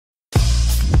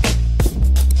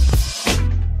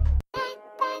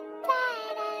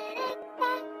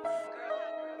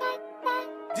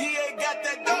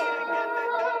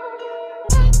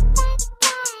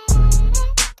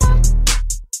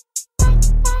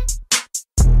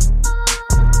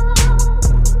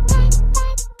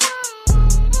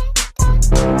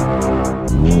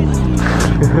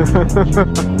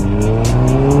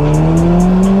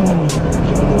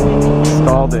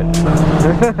Stalled it.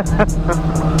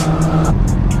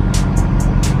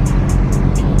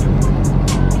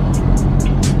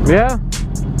 Yeah?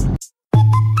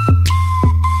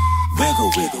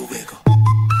 Wiggle, wiggle, wiggle.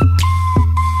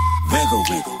 Wiggle,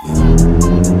 wiggle,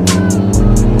 wiggle.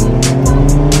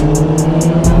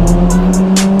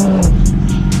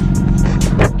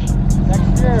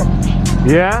 Next year.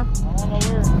 Yeah? I wanna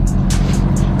learn.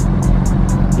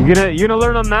 You gonna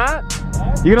learn on that?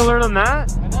 What? You gonna learn on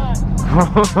that? Why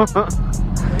not?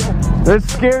 That's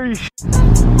scary shit. You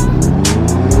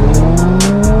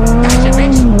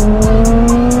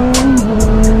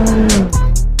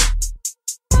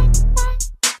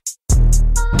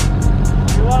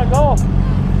wanna go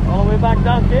all the way back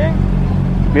down King?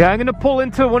 Yeah, I'm gonna pull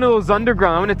into one of those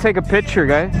underground. I'm gonna take a picture,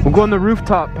 guys. We'll go on the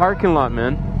rooftop parking lot,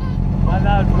 man. Why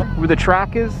not? Where the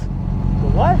track is.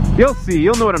 What? You'll see.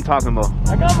 You'll know what I'm talking about.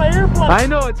 I got my earplugs. I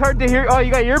know, it's hard to hear. Oh,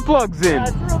 you got earplugs in. Yeah,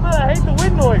 it's real bad. I hate the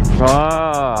wind noise.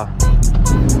 Ah.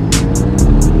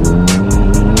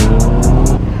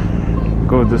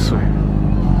 Go this way.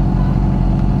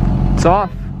 It's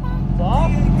off. It's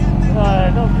off?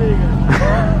 No figure.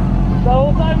 The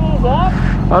whole time it was off?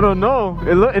 I don't know.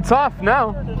 It's off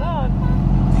now. Turned it on.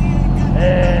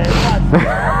 Hey,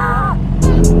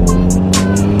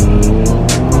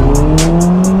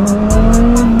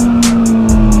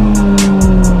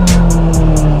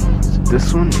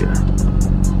 this one, yeah.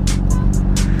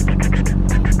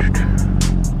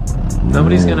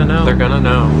 Nobody's gonna know. They're gonna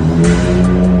know.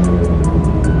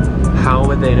 How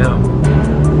would they know?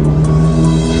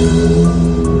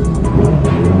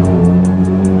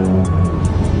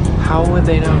 How would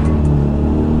they know?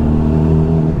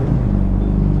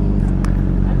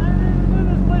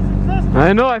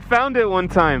 I know, I found it one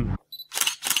time.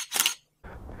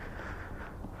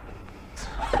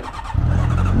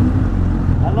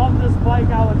 I love this bike,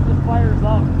 how it just fires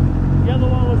up. The other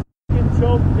one was f***ing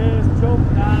choke this, choke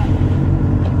that.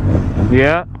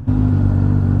 Yeah.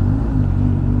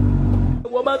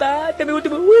 What about that? Tell me what to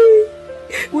do. Wee!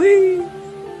 Wee!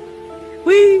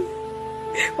 Wee!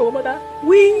 What about that?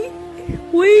 Wee!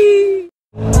 Wee!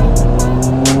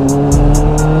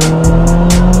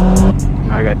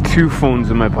 I got 2 phones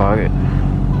in my pocket.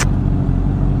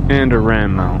 And a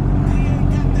RAM mount.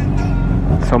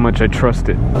 That's how much I trust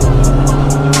it.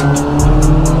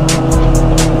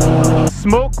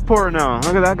 Smoke pour now.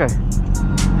 Look at that guy.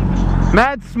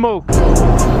 Mad smoke.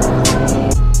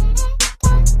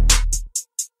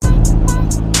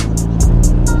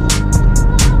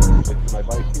 My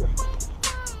bike here.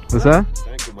 What's that?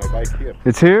 Thank you, my bike here.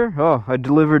 It's here? Oh, I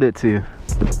delivered it to you.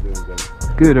 Come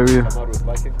Good, how are you? out with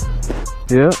biking.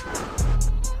 Yeah.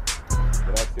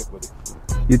 Grazie, buddy.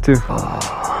 You too.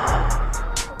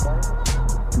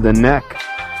 The neck.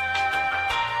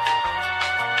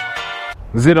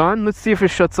 Is it on? Let's see if it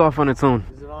shuts off on its own.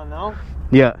 Is it on now?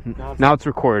 Yeah, now it's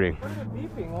recording. I heard it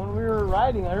beeping when we were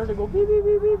riding. I heard it go beep beep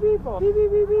beep beep beep beep beep beep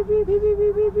beep beep beep beep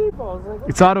beep beep beep. I was like,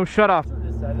 It's auto shut off.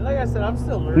 like I said, I'm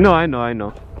still learning. No, I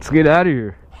know. Let's get out of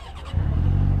here.